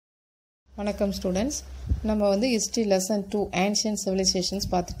வணக்கம் ஸ்டூடெண்ட்ஸ். நம்ம வந்து ஹிஸ்ட்ரி லெசன் 2 ancient civilizations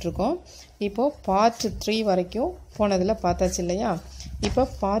பார்த்துட்ருக்கோம். இப்போது பார்ட் 3 வரைக்கும் போனதில் பார்த்தாச்சு இல்லையா? இப்போ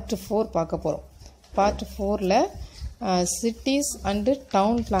பார்ட் 4 பார்க்க போகிறோம். Part 4ல் cities and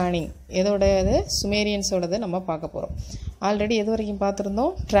down planning எதோடது சுமேரியன்ஸோடது நம்ம பார்க்க போகிறோம். ஆல்ரெடி எது வரைக்கும்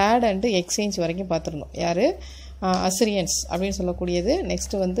பார்த்துருந்தோம்? ட்ரேட் அண்டு எக்ஸ்சேஞ்ச் வரைக்கும் பார்த்துருந்தோம். யார்? அசிரியன்ஸ் அப்படின்னு சொல்லக்கூடியது.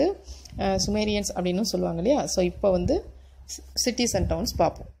 நெக்ஸ்ட்டு வந்து சுமேரியன்ஸ் அப்படின்னு சொல்லுவாங்க இல்லையா? ஸோ இப்போ வந்து சிட்டிஸ் அண்ட் டவுன்ஸ்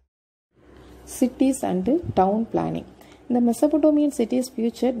பார்ப்போம். Cities and town planning. The Mesopotamian cities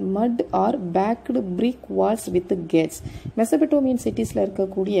featured mud or backed brick walls with gates. Mesopotamian citiesல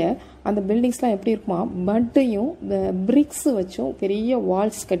இருக்கக்கூடிய அந்த பில்டிங்ஸ்லாம் எப்படி இருக்குமா? மட்டையும் பிரிக்ஸ் வச்சும் பெரிய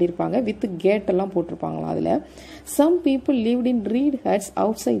வால்ஸ் கட்டியிருப்பாங்க. வித் கேட் எல்லாம் போட்டிருப்பாங்களாம். அதில் some people lived in read huts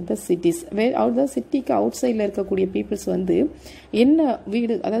out side the cities. சிட்டிக்கு அவுட் சைடில் இருக்கக்கூடிய பீப்புள்ஸ் வந்து என்ன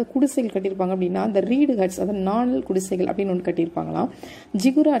வீடு, அதாவது குடிசைகள் கட்டியிருப்பாங்க அப்படின்னா அந்த ரீடு ஹட்ஸ், அதாவது நாணல் குடிசைகள் அப்படின்னு ஒன்று கட்டியிருப்பாங்களாம்.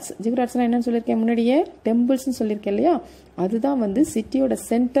 ஜிகுராட்ஸ்னால் என்னன்னு சொல்லியிருக்கேன் முன்னாடியே? டெம்பிள்ஸ்ன்னு சொல்லியிருக்கேன் இல்லையா? அதுதான் வந்து சிட்டியோட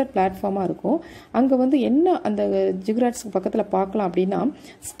சென்டர் பிளாட்ஃபார்மாக இருக்கும். அங்கே வந்து என்ன அந்த ஜிகுராட்ஸ்க்கு பக்கத்தில் பார்க்கலாம் அப்படின்னா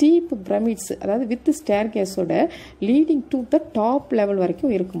ஸ்டீப் பிரமிட்ஸ், அதாவது வித் ஸ்டேர் கேஸோட leading to the top level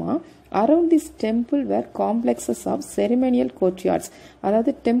வரைக்கும் இருக்குமா. Around this temple where complexes of ceremonial கோர்ட்யார்ட்ஸ்.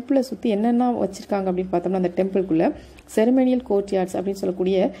 அதாவது டெம்பிளை சுற்றி என்னென்ன வச்சுருக்காங்க அப்படின்னு பார்த்தோம்னா அந்த டெம்பிள்குள்ளே செரிமோனியல் கோர்ட்யார்ட்ஸ் அப்படின்னு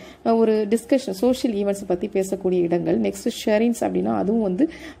சொல்லக்கூடிய ஒரு டிஸ்கஷன், சோஷியல் ஈவெண்ட்ஸை பற்றி பேசக்கூடிய இடங்கள். நெக்ஸ்ட் ஷெரின்ஸ் அப்படின்னா அதுவும் வந்து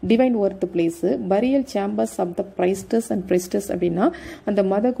divine worth place. பரியல் chambers of the பிரைஸ்டர்ஸ் and பிரைஸ்டர்ஸ் அப்படின்னா அந்த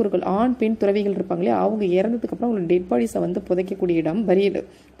மத குருக்கள், ஆண் பெண் துறவிகள் இருப்பாங்களே, அவங்க இறந்ததுக்கப்புறம் அவங்க டெட் பாடிஸை வந்து புதைக்கக்கூடிய இடம், பரியல்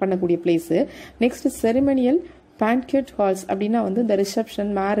பண்ணக்கூடிய பிளேஸு. நெக்ஸ்ட் செரிமோனியல் பேன்கெட் ஹால்ஸ் அப்படின்னா வந்து இந்த ரிசப்ஷன்,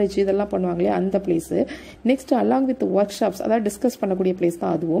 மேரேஜ் இதெல்லாம் பண்ணுவாங்களே அந்த place. Next along with work shops, அதாவது டிஸ்கஸ் பண்ணக்கூடிய பிளேஸ்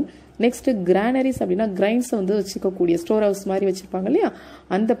தான் அதுவும். நெக்ஸ்ட் கிரானரிஸ் அப்படின்னா கிரைன்ஸை வந்து வச்சுக்கக்கூடிய ஸ்டோர் ஹவுஸ் மாதிரி வச்சுருப்பாங்க இல்லையா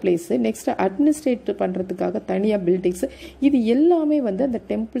அந்த பிளேஸு. நெக்ஸ்ட் அட்மினிஸ்ட்ரேட் பண்ணுறதுக்காக தனியாக பில்டிங்ஸ். இது எல்லாமே வந்து அந்த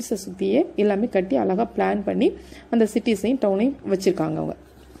டெம்பிள்ஸை சுற்றியே எல்லாமே கட்டி அழகாக பிளான் பண்ணி அந்த சிட்டிஸையும் டவுனையும் வச்சுருக்காங்க அவங்க.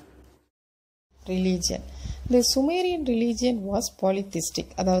 Religion. The Sumerian religion was polytheistic.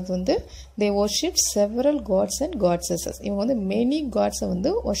 அதாவது வந்து they worshipped several gods and goddesses. இவங்க வந்து many gods வந்து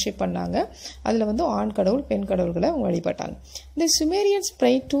worship பண்ணாங்க. அதில் வந்து ஆண் கடவுள் பெண் கடவுள்களை அவங்க வழிபட்டாங்க. The Sumerians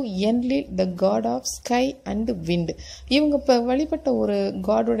prayed to Enlil, the god of sky and wind. இவங்க இப்போ வழிபட்ட ஒரு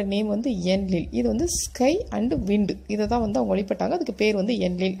காடோட நேம் வந்து Enlil. இது வந்து ஸ்கை அண்ட் விண்ட், இதை தான் வந்து அவங்க வழிபட்டாங்க. அதுக்கு பேர் வந்து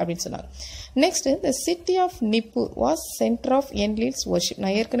Enlil அப்படின்னு சொன்னாங்க. Next the city of Nippur was center of Enlil's worship.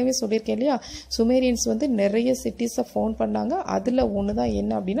 நான் ஏற்கனவே சொல்லியிருக்கேன் இல்லையா, சுமேரியன்ஸ் வந்து நிறைய சிட்டிஸை ஃபவுண்ட் பண்ணாங்க. அதில் ஒன்று தான்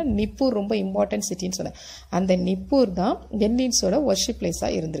என்ன அப்படின்னா நிப்பூர் ரொம்ப இம்பார்ட்டன்ட் சிட்டின்னு சொன்னேன். அந்த நிப்பூர் தான் என்லில்ஸோட வர்ஷிப்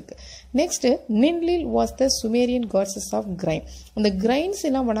பிளேஸாக இருந்திருக்கு. Next நின்லில் was the Sumerian காட்ஸஸ் of grain. அந்த கிரைன்ஸ்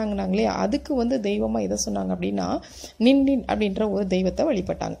எல்லாம் வணங்கினாங்களே அதுக்கு வந்து தெய்வமாக எதை சொன்னாங்க அப்படின்னா நின்லின் அப்படின்ற ஒரு தெய்வத்தை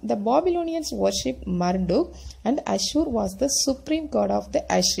வழிபட்டாங்க. த Babylonians worship மர்டுக் and Azure was the supreme God of the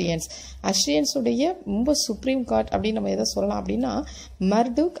அஷ்ரியன்ஸ். அஷ்ரியன்ஸுடைய ரொம்ப சுப்ரீம் காட் அப்படின்னு நம்ம எதை சொல்லலாம் அப்படின்னா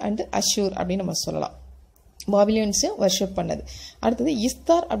மர்டுக் அண்ட் அஷூர் அப்படின்னு நம்ம சொல்லலாம். பாபிலியன்ஸையும் வர்ஷிப் பண்ணது. அடுத்தது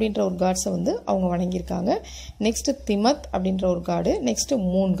இஸ்தார் அப்படின்ற ஒரு காட்ஸை வந்து அவங்க வணங்கியிருக்காங்க. நெக்ஸ்ட் திமத் அப்படின்ற ஒரு காடு. நெக்ஸ்ட்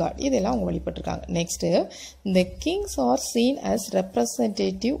மூன் காட், இதெல்லாம் அவங்க வழிபட்டிருக்காங்க. Next the Kings R scene as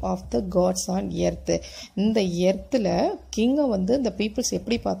representative of the gods on earth. இந்த எர்த்தில் கிங்கை வந்து இந்த பீப்புள்ஸ்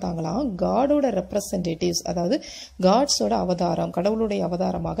எப்படி பார்த்தாங்களாம்? காடோட ரெப்ரசன்டேட்டிவ்ஸ், அதாவது காட்ஸோட அவதாரம், கடவுளுடைய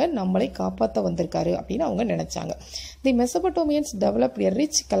அவதாரமாக நம்மளை காப்பாற்ற வந்திருக்காரு அப்படின்னு அவங்க நினைச்சாங்க. தி மெசபடோமியன்ஸ் developed a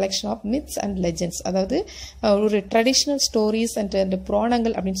rich collection of myths and legends. அதாவது ஒரு ட்ரெடிஷ்னல் ஸ்டோரிஸ் அண்ட்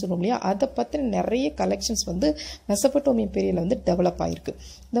புராணங்கள் அப்படின்னு சொல்லுவோம் இல்லையா, அதை பற்றின நிறைய கலெக்ஷன்ஸ் வந்து மெசபடோமியன் பீரியடில் வந்து டெவலப் ஆயிருக்கு.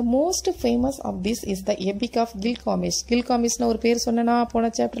 The most famous of this is the Epic of கில்காமிஷ். கில்காமிஷ்னு ஒரு பேர் சொன்னா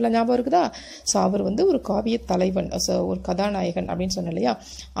போன சாப்டரில் ஞாபகம் இருக்குதா? ஸோ அவர் வந்து ஒரு காவிய தலைவன், ஒரு கதாநாயகன் அப்படின்னு சொன்ன இல்லையா,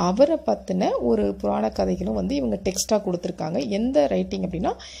 அவரை பற்றின ஒரு புராண கதைகளும் வந்து இவங்க டெக்ஸ்டாக கொடுத்துருக்காங்க. எந்த ரைட்டிங்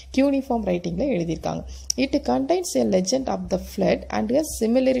அப்படின்னா கியூனிஃபார்ம் ரைட்டிங்கில் எழுதியிருக்காங்க. It contains a legend of the flood and has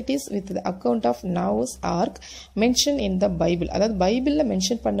similarities with the account of Noah's ark mentioned in the Bible. அதாவது பைபிளில்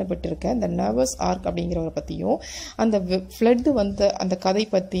மென்ஷன் பண்ணப்பட்டிருக்க இந்த Noah's ark அப்படிங்கிறவரை பற்றியும் அந்த ஃப்ளட் வந்த அந்த கதை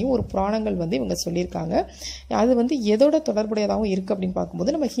பற்றியும் ஒரு புராணங்கள் வந்து இவங்க சொல்லியிருக்காங்க. அது வந்து எதோட தொடர்புடையதாகவும் இருக்குது அப்படின்னு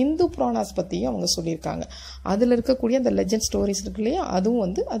பார்க்கும்போது நம்ம ஹிந்து புராணாஸ் பற்றியும் அவங்க சொல்லியிருக்காங்க. அதில் இருக்கக்கூடிய அந்த லெஜண்ட் ஸ்டோரிஸ் இருக்கு இல்லையா, அதுவும்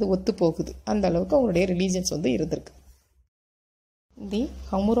வந்து அது ஒத்து போகுது. அந்த அளவுக்கு அவங்களுடைய ரிலீஜன்ஸ் வந்து இருந்திருக்கு. தி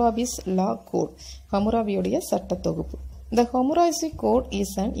ஹம்முராபிஸ் லா கோட். ஹம்முராபியுடைய சட்ட தொகுப்பு. The Hammurabi Code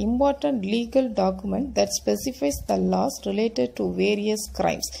is an important legal document that specifies the laws related to various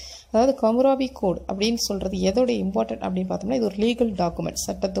crimes. அதாவது ஹம்முராபி கோட் அப்படின்னு சொல்கிறது எதோட இம்பார்ட்டன்ட் அப்படின்னு பார்த்தோம்னா இது ஒரு லீகல் டாக்குமெண்ட்,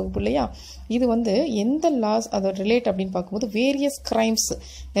 சட்ட தொகுப்பு இல்லையா. இது வந்து எந்த லாஸ் அதோட ரிலேட் அப்படின்னு பார்க்கும்போது வேரியஸ் கிரைம்ஸ்,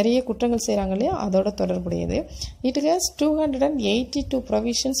 நிறைய குற்றங்கள் செய்கிறாங்க இல்லையா, அதோட தொடர்புடையது. It has 282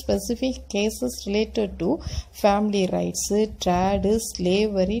 provision specific cases related to family rights, trade,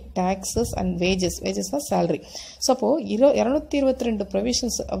 slavery, taxes and wages. Wages தான் சேலரி. ஸோ அப்போது 222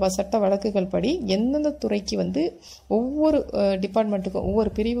 ப்ரொவிஷன்ஸ் சட்ட வழக்குகள் படி எந்தெந்த துறைக்கு வந்து ஒவ்வொரு டிபார்ட்மெண்ட்டுக்கும் ஒவ்வொரு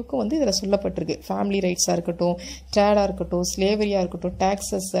பிரிவுக்கும் வந்து இதில் சொல்லப்பட்டிருக்கு. ஃபேமிலி ரைட்ஸாக இருக்கட்டும், ட்ரேடாக இருக்கட்டும், ஸ்லேவரியாக இருக்கட்டும்,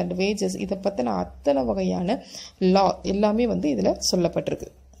 டாக்ஸஸ் அண்ட் வேஜஸ், இதை பற்றின அத்தனை வகையான லா எல்லாமே வந்து இதில் சொல்லப்பட்டிருக்கு.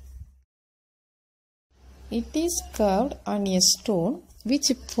 It is carved on a stone which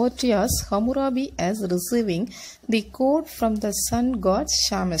portrays Hammurabi as receiving the code from the sun god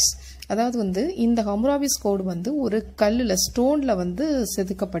Shamash. அதாவது வந்து இந்த ஹம்முராபிஸ் கோடு வந்து ஒரு கல்லில் ஸ்டோனில் வந்து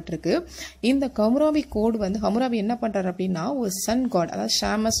செதுக்கப்பட்டிருக்கு. இந்த ஹம்முராபி கோடு வந்து ஹம்முராபி என்ன பண்ணுறாரு அப்படின்னா ஒரு சன் காட், அதாவது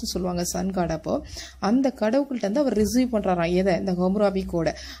ஷாமஸ்ன்னு சொல்லுவாங்க சன் காட். அப்போது அந்த கடவுள்கிட்ட வந்து அவர் ரிசீவ் பண்ணுறாராம் எதை, இந்த ஹம்முராபி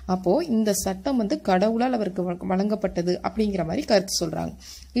கோடை. அப்போது இந்த சட்டம் வந்து கடவுளால் அவருக்கு வழங்கப்பட்டது அப்படிங்கிற மாதிரி கருத்து சொல்கிறாங்க.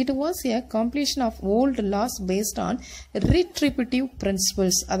 It was a completion of old loss based on retributive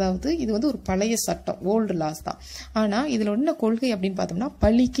principles. அதாவது இது வந்து ஒரு பழைய சட்டம், ஓல்டு லாஸ் தான். ஆனால் இதில் என்ன கொள்கை அப்படின்னு பார்த்தோம்னா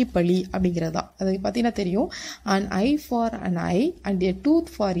பழிக்கு பழி அப்படிங்கிறது தான். அது பார்த்தீங்கன்னா தெரியும், an eye for an eye and a tooth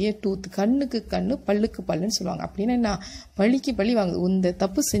for a tooth. கண்ணுக்கு கண்ணு பல்லுக்கு பல்லுன்னு சொல்லுவாங்க. அப்படின்னா என்ன, பழிக்கு பழி வாங்குது, இந்த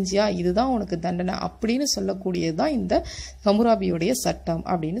தப்பு செஞ்சியா இதுதான் உனக்கு தண்டனை அப்படின்னு சொல்லக்கூடியது தான் இந்த ஹம்முராபியோடைய சட்டம்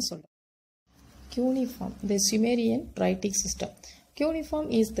அப்படின்னு சொல்றோம். Cuneiform, the Sumerian writing system. Cuneiform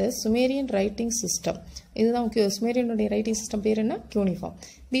is the Sumerian writing system. இதுதான் சுமேரியனுடைய ரைட்டிங் சிஸ்டம் பேர் என்ன, Cuneiform.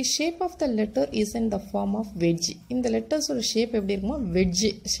 The shape of the letter is in the form of wedge. இந்த லெட்டர்ஸோட ஷேப் எப்படி இருக்குமா, வெட்ஜ்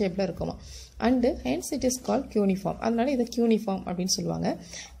ஷேப்பில் இருக்குமா. And hence it is called Cuneiform. அதனால இதை Cuneiform அப்படின்னு சொல்லுவாங்க.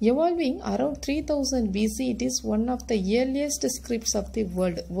 Evolving around 3000 BC, it is one of the earliest scripts of the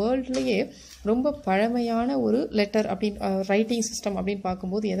world. வேர்ல்ட்லேயே ரொம்ப பழமையான ஒரு லெட்டர் அப்படின்னு ரைட்டிங் சிஸ்டம் அப்படின்னு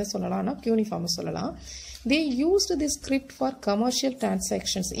பார்க்கும்போது எதை சொல்லலாம்னா Cuneiform சொல்லலாம். They used this script for commercial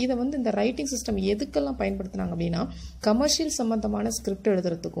transactions. இதை வந்து இந்த ரைட்டிங் சிஸ்டம் எதுக்கெல்லாம் பயன்படுத்தினாங்க அப்படின்னா கமர்ஷியல் சம்பந்தமான ஸ்கிரிப்ட்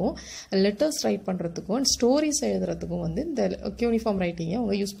எழுதுறதுக்கும், லெட்டர்ஸ் ரைட் பண்ணுறதுக்கும், ஸ்டோரிஸ் எழுதுறதுக்கும் வந்து இந்த Cuneiform ரைட்டிங்கை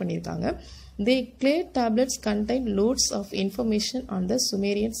அவங்க யூஸ் பண்ணியிருக்காங்க. They clay tablets contain loads of information on the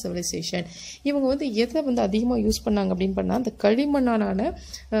Sumerian civilization. இவங்க வந்து எதை வந்து அதிகமாக யூஸ் பண்ணாங்க அப்படின்னு பண்ணால் அந்த களிமண்ணான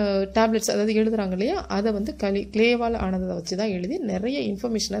டேப்லெட்ஸ், அதாவது எழுதுறாங்க இல்லையா, அதை வந்து கிளேவால் ஆனதை வச்சு தான் எழுதி நிறைய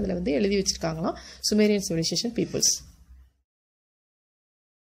இன்ஃபர்மேஷன் அதில் வந்து எழுதி வச்சுருக்காங்களாம் Sumerian civilisation peoples.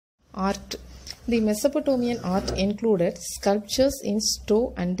 Art. The Mesopotamian art included sculptures in stone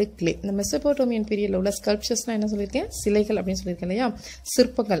and clay. இந்த மெசபோட்டோமியன் பீரியடில் உள்ள ஸ்கல்ப்சர்ஸ்னால் என்ன சொல்லியிருக்கேன், சிலைகள் அப்படின்னு சொல்லியிருக்கேன் இல்லையா,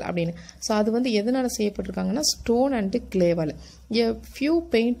 சிற்பங்கள் அப்படின்னு. ஸோ அது வந்து எதனால் செய்யப்பட்டிருக்காங்கன்னா stone and கிளேவால். A few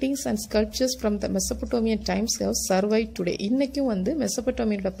paintings and sculptures from the Mesopotamian times have survived today. இன்னைக்கும் வந்து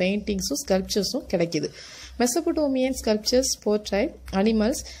மெசபோட்டோமியனோட பெயிண்டிங்ஸும் ஸ்கல்ப்சர்ஸும் கிடைக்குது. Mesopotamian sculptures portray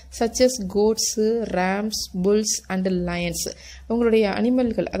animals such as goats, rams, bulls and lions. உங்களுடைய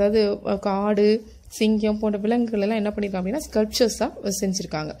அனிமல்கள், அதாவது ஆடு, சிங்கம் போன்ற விலங்குகள் எல்லாம் என்ன பண்ணியிருக்காங்க அப்படின்னா ஸ்கல்ப்சர்ஸாக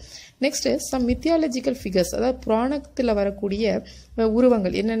செஞ்சுருக்காங்க. நெக்ஸ்ட்டு சம் மித்தியாலஜிக்கல் ஃபிகர்ஸ், அதாவது புராணத்தில் வரக்கூடிய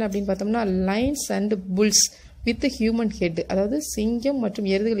உருவங்கள் என்னென்ன அப்படின்னு பார்த்தோம்னா lines and bulls with human head. அதாவது சிங்கம் மற்றும்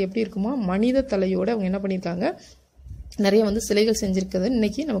எருதுகள் எப்படி இருக்குமோ மனித தலையோடு அவங்க என்ன பண்ணியிருக்காங்க நிறைய வந்து சிலைகள் செஞ்சுருக்கிறது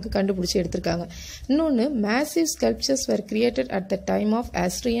இன்னைக்கு நமக்கு கண்டுபிடிச்சி எடுத்திருக்காங்க. இன்னொன்று massive sculptures where created at the time of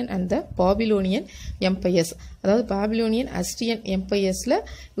Austrian and the Babylonian empires. அதாவது பாபிலோனியன் ஆஸ்ட்ரியன் எம்பையர்ஸில்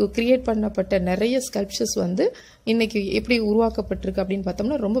கிரியேட் பண்ணப்பட்ட நிறைய ஸ்கல்ப்சர்ஸ் வந்து இன்னைக்கு எப்படி உருவாக்கப்பட்டிருக்கு அப்படின்னு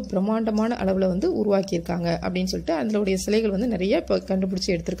பார்த்தோம்னா ரொம்ப பிரம்மாண்டமான அளவில் வந்து உருவாக்கியிருக்காங்க அப்படின்னு சொல்லிட்டு அதனுடைய சிலைகள் வந்து நிறைய இப்போ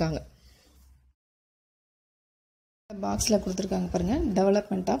கண்டுபிடிச்சி எடுத்திருக்காங்க. பாக்ஸில் கொடுத்துருக்காங்க பாருங்கள்,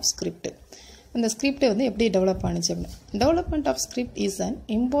 டெவலப்மெண்ட் ஆஃப் ஸ்கிரிப்ட். அந்த ஸ்கிரிப்டை வந்து எப்படி டெவலப் ஆனிச்சு அப்படின்னு. Development of script is an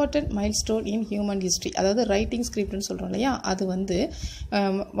important milestone in human history. அதாவது ரைட்டிங் ஸ்கிரிப்ட்னு சொல்கிறோம் இல்லையா, அது வந்து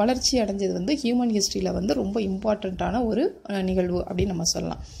வளர்ச்சி அடைஞ்சது வந்து ஹியூமன் ஹிஸ்ட்ரியில் வந்து ரொம்ப இம்பார்ட்டண்ட்டான ஒரு நிகழ்வு அப்படின்னு நம்ம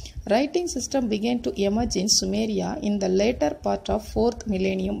சொல்லலாம். Writing system began to emerge in Sumeria in the later part of 4th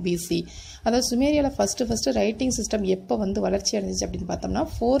millennium BC. அதாவது சுமேரியாவில் ஃபஸ்ட்டு ரைட்டிங் சிஸ்டம் எப்போ வந்து வளர்ச்சி அடைஞ்சிச்சு அப்படின்னு பார்த்தோம்னா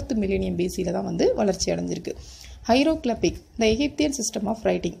 4th millennium BCயில் தான் வந்து வளர்ச்சி அடைஞ்சிருக்கு. ஹைரோக்ளபிக், த எகிப்தியன் சிஸ்டம் ஆஃப்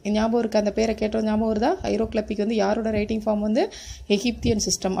ரைட்டிங். ஞாபகம் இருக்குது, அந்த பேரை கேட்டோம் ஞாபகம் வருதா? ஹைரோக்ளபிக் வந்து யாரோட ரைட்டிங் ஃபார்ம் வந்து எகிப்தியன்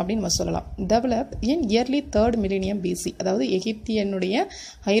சிஸ்டம் அப்படின்னு நம்ம சொல்லலாம். டெவலப் இன் இயர்லி 3rd millennium BC. அதாவது எகிப்தியனுடைய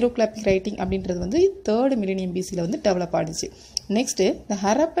ஹைரோக்ளபிக் ரைட்டிங் அப்படின்றது வந்து 3rd millennium BCயில் வந்து டெவலப் ஆகிடுச்சு. Next the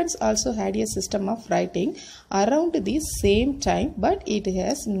Harappans also had a system of writing around the same time but it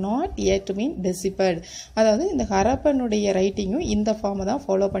has not yet been deciphered. அதாவது இந்த ஹரப்பனுடைய ரைட்டிங்கும் இந்த ஃபார்மை தான்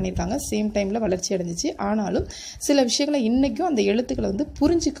ஃபாலோ பண்ணியிருக்காங்க, சேம் டைமில் வளர்ச்சி அடைஞ்சிச்சு. ஆனாலும் சில விஷயங்களை இன்றைக்கும் அந்த எழுத்துக்களை வந்து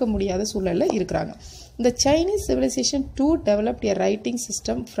புரிஞ்சிக்க முடியாத சூழலில் இருக்கிறாங்க. The Chinese civilization too developed a writing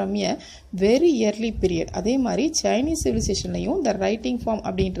system from a very early period. அதே மாதிரி சைனீஸ் சிவிலைசேஷன்லையும் இந்த ரைட்டிங் ஃபார்ம்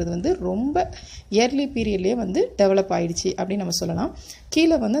அப்படின்றது வந்து ரொம்ப இயர்லி பீரியட்லேயே வந்து டெவலப் ஆயிடுச்சு அப்படின்னு நம்ம சொல்லலாம்.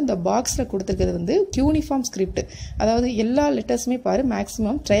 கீழே வந்து அந்த பாக்ஸில் கொடுத்துருக்கிறது வந்து க்யூனிஃபார்ம் ஸ்கிரிப்ட். அதாவது எல்லா லெட்டர்ஸுமே பாரு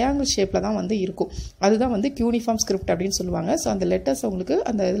மேக்ஸிமம் ட்ரையாங்கிள் ஷேப்பில் தான் வந்து இருக்கும். அதுதான் வந்து க்யூனிஃபார்ம் ஸ்கிரிப்ட் அப்படின்னு சொல்லுவாங்க. ஸோ அந்த லெட்டர்ஸ் உங்களுக்கு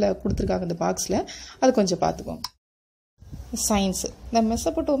அந்த இதில் கொடுத்துருக்காங்க அந்த பாக்ஸில், அது கொஞ்சம் பார்த்துக்கோங்க. Science. The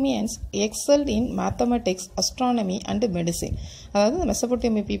Mesopotamians excelled in mathematics, astronomy and medicine. அதாவது the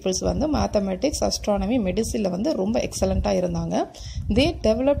Mesopotamian peoples வந்து mathematics, astronomy, medicine வந்து ரொம்ப எக்ஸலண்ட்டாக இருந்தாங்க. They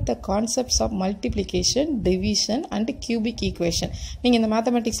developed the concepts of multiplication, division and cubic equation. நீங்கள் இந்த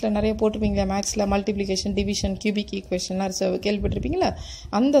மேத்தமெட்டிக்ஸில் நிறைய போட்டிருப்பீங்களா, மேக்ஸில் மல்டிப்ளிகேஷன், டிவிஷன், கியூபிக் ஈக்குவேஷன்லாம் கேள்விப்பட்டிருப்பீங்களா,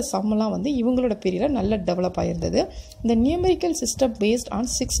 அந்த சம்மெல்லாம் வந்து இவங்களோட பீரியடில் நல்ல develop ஆகிருந்தது. The numerical system based on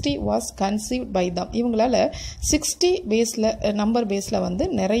 60 was conceived by them. இவங்களால 60 பேஸில் நம்பர் பேஸில் வந்து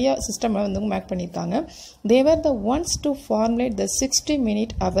நிறைய சிஸ்டம் வந்து மேக் பண்ணியிருக்காங்க. They were the ones to formulate the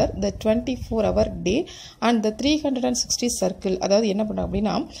 60-minute hour, the 24-hour day and the 360 circle. அதாவது என்ன பண்ணாங்க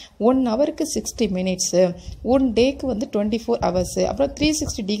அப்படின்னா 1 ஹவருக்கு 60 மினிட்ஸு, 1 டேக்கு வந்து 24 ஹவர்ஸு, அப்புறம்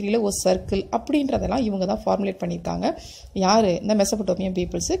 360 டிகிரியில் ஒரு சர்க்கிள் அப்படின்றதெல்லாம் இவங்க தான் ஃபார்முலேட் பண்ணியிருக்காங்க. யார்? இந்த மெசபடோமியன்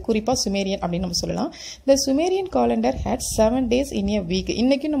பீப்புள்ஸு, குறிப்பாக சுமேரியன் அப்படின்னு நம்ம சொல்லலாம். The Sumerian calendar had 7 days in a week.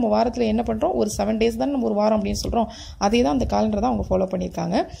 இன்றைக்கும் நம்ம வாரத்தில் என்ன பண்ணுறோம், ஒரு 7 days தான் நம்ம ஒரு வாரம் அப்படின்னு சொல்கிறோம். அதே தான் அந்த காலண்டர் தான் அவங்க ஃபாலோ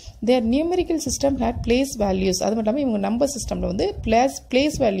பண்ணியிருக்காங்க. Their numerical system had place values. அது மட்டும் இல்லாமல் இவங்க நம்பர் சிஸ்டமில் வந்து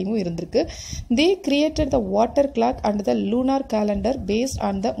place வேல்யூவும் இருந்திருக்கு. They created the water clock and the lunar calendar based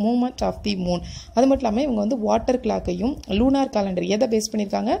on the movement of the moon. அது மட்டும் இல்லாமல் இவங்க வந்து வாட்டர் கிளாக்கையும் லூனார் கேலண்டர் எதை பேஸ்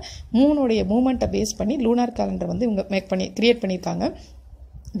பண்ணியிருக்காங்க, மூனுடைய மூமெண்ட்டை பேஸ் பண்ணி லூனார் கேலண்டர் வந்து இவங்க கிரியேட் பண்ணியிருக்காங்க.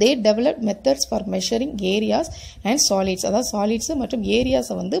 They developed methods for measuring areas and solids. அதாவது சாலிட்ஸு மற்றும்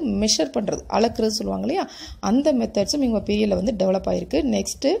ஏரியாஸை வந்து மெஷர் பண்ணுறது, அளக்குறது சொல்லுவாங்க இல்லையா, அந்த மெத்தட்ஸும் இவங்க பீரியடில் வந்து டெவலப் ஆகிருக்கு.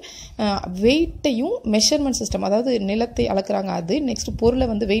 நெக்ஸ்ட்டு வெயிட்டையும் மெஷர்மெண்ட் சிஸ்டம், அதாவது நிலத்தை அளக்குறாங்க அது, நெக்ஸ்ட்டு பொருளை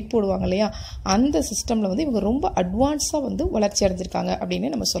வந்து வெயிட் போடுவாங்க இல்லையா, அந்த சிஸ்டமில் வந்து இவங்க ரொம்ப அட்வான்ஸாக வந்து வளர்ச்சி அடைஞ்சிருக்காங்க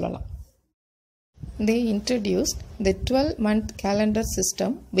அப்படின்னு நம்ம சொல்லலாம். They introduced the 12-month calendar system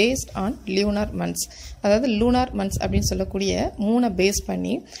based on lunar months. அதாவது லூனார் மந்த்ஸ் அப்படின்னு சொல்லக்கூடிய 3 பேஸ்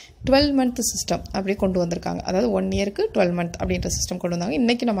பண்ணி 12-month சிஸ்டம் அப்படி கொண்டு வந்திருக்காங்க. அதாவது 1 இயருக்கு 12 month அப்படின்ற சிஸ்டம் கொண்டு வந்தாங்க.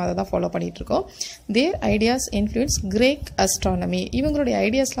 இன்றைக்கி நம்ம அதை தான் ஃபாலோ பண்ணிகிட்ருக்கோம். Their ideas influence Greek astronomy. இவங்களுடைய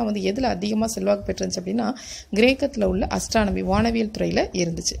ஐடியாஸ்லாம் வந்து எதில் அதிகமாக செல்வாக்கு பெற்றுருந்துச்சு அப்படின்னா கிரேக்கத்தில் உள்ள அஸ்ட்ரானமி, வானவியல் துறையில்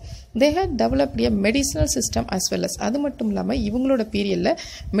இருந்துச்சு. They had developed a medicinal system as well as, அது மட்டும் இல்லாமல் இவங்களோட பீரியடில்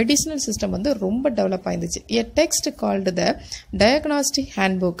மெடிசினல் சிஸ்டம் வந்து ரொம்ப develop ஆயிருந்துச்சு. A text called the Diagnostic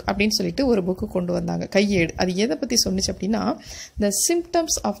Handbook அப்படின்னு சொல்லிட்டு ஒரு புக்கு கொண்டு வந்தாங்க, கையேடு. அது எதை பற்றி சொன்னிச்சு அப்படின்னா the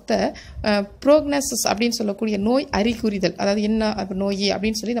symptoms of the prognosis அப்படின்னு சொல்லக்கூடிய நோய் அறிகுறிதல், அதாவது என்ன நோய்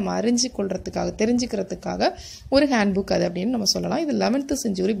அப்படின்னு சொல்லி நம்ம தெரிஞ்சுக்கிறதுக்காக ஒரு ஹேண்ட் புக் அது அப்படின்னு நம்ம சொல்லலாம். இது 11th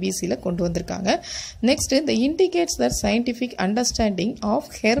century BCயில் கொண்டு வந்திருக்காங்க. Next the indicates the scientific understanding of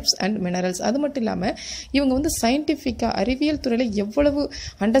herbs and minerals. அது மட்டும் இல்லாமல் இவங்க வந்து சயின்டிஃபிக்காக அறிவியல் துறையில் எவ்வளவு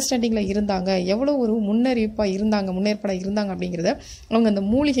அண்டர்ஸ்டாண்டிங்கில் இருந்தாங்க, எவ்வளோ ஒரு முன்னேற்பாடாக இருந்தாங்க அப்படிங்கிறத அவங்க அந்த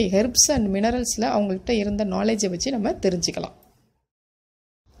மூலிகை ஹெர்ப்ஸ் அண்ட் மினரல்ஸில் அவங்கள்ட்ட இருந்த நாலேஜை வச்சு நம்ம தெரிஞ்சுக்கலாம்.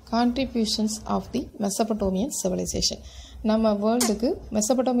 Contributions of the Mesopotamian civilization. நம்ம வேர்ல்டுக்கு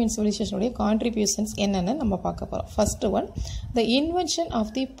மெசபடோமியன் சிவிலைசேஷனுடைய கான்ட்ரிபியூஷன்ஸ் என்னென்னு நம்ம பார்க்க போகிறோம். First one, the invention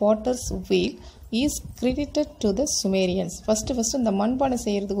of the Porter's wheel is credited to the Sumerians. First இந்த மண்பானை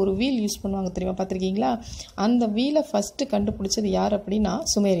செய்கிறதுக்கு ஒரு வீல் யூஸ் பண்ணுவாங்க தெரியுமா, பார்த்துருக்கீங்களா? அந்த வீலை ஃபஸ்ட்டு கண்டுபிடிச்சது யார் அப்படின்னா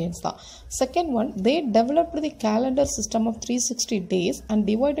சுமேரியன்ஸ் தான். Second one, they developed the calendar system of 360 days and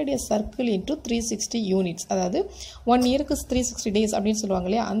divided a circle into 360 units. அதாவது 1 இயருக்கு 360 days அப்படின்னு சொல்லுவாங்க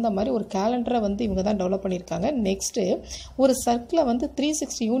இல்லையா, அந்த மாதிரி ஒரு கேலண்டரை வந்து இவங்க தான் டெவலப் பண்ணியிருக்காங்க. நெக்ஸ்ட்டு ஒரு சர்க்கிளை வந்து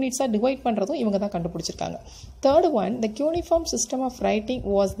 360 யூனிட்ஸாக டிவைட் பண்ணுறதும் இவங்க தான் கண்டுபிடிச்சிருக்காங்க. Third one, the uniform system of writing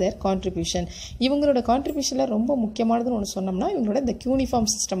was there contribution. இவங்களோட கான்ட்ரிபியூஷனில் ரொம்ப முக்கியமானதுன்னு ஒன்று சொன்னோம்னா இவங்களோட இந்த யூனிஃபார்ம்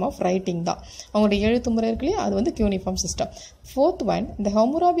சிஸ்டம் ஆஃப் ரைட்டிங் தான். அவங்களோட எழுத்து முறை இருக்குல்லையே, அது வந்து uniform system. Fourth one, the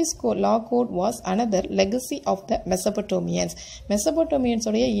ஹம்முராபிஸ் law code was another legacy of the மெசபடோமியன்ஸ்.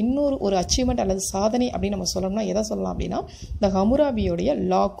 மெசபடோமியன்ஸோடைய இன்னொரு ஒரு அச்சீவ்மெண்ட் அல்லது சாதனை அப்படின்னு நம்ம சொல்லணும்னா எதை சொல்லலாம் அப்படின்னா த ஹம்முராபியோடைய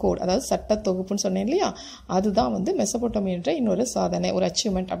லா கோட், அதாவது சட்ட தொகுப்புன்னு சொன்னேன் இல்லையா, அதுதான் வந்து மெசபடோமியன்ற இன்னொரு சாதனை, ஒரு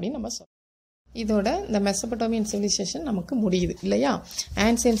அச்சீவ்மெண்ட் அப்படின்னு நம்ம சொல்லலாம். இதோட இந்த மெசபடோமியன் சிவிலைசேஷன் நமக்கு முடியுது இல்லையா.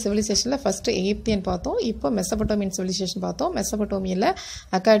 ஆன்சியன் சிவிலைசேஷனில் ஃபஸ்ட்டு எகிப்தியன் பார்த்தோம், இப்போ மெசபடோமியன் சிவிலைசேஷன் பார்த்தோம். மெசபடோமியனில்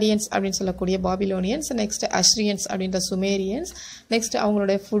அக்காடியன்ஸ் அப்படின்னு சொல்லக்கூடிய பாபிலோனியன்ஸ், நெக்ஸ்ட் அஷ்ரியன்ஸ் அப்படின்ற சுமேரியன்ஸ், நெக்ஸ்ட்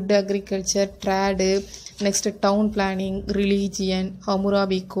அவங்களுடைய food, agriculture, trade, next down planning, religion,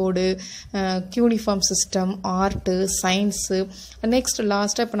 ஹம்முராபி கோடு, uniform system, art, science, next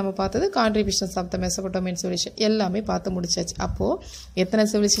லாஸ்ட்டாக இப்போ நம்ம பார்த்தது contributions of the Mesopotamian civilisation எல்லாமே பார்த்து முடிச்சாச்சு. அப்போது எத்தனை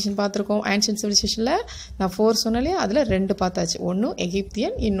சிவிலைசேஷன் பார்த்துருக்கோம்? ஆன்ஷியன் சிவிலைசேஷனில் நான் 4 சொன்னாலே அதில் 2 பார்த்தாச்சு. ஒன்று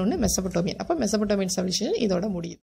எகிப்தியன், இன்னொன்று மெசபடோமியன். அப்போ மெசபடோமியன் சிவிலைசேஷன் இதோட முடியுது.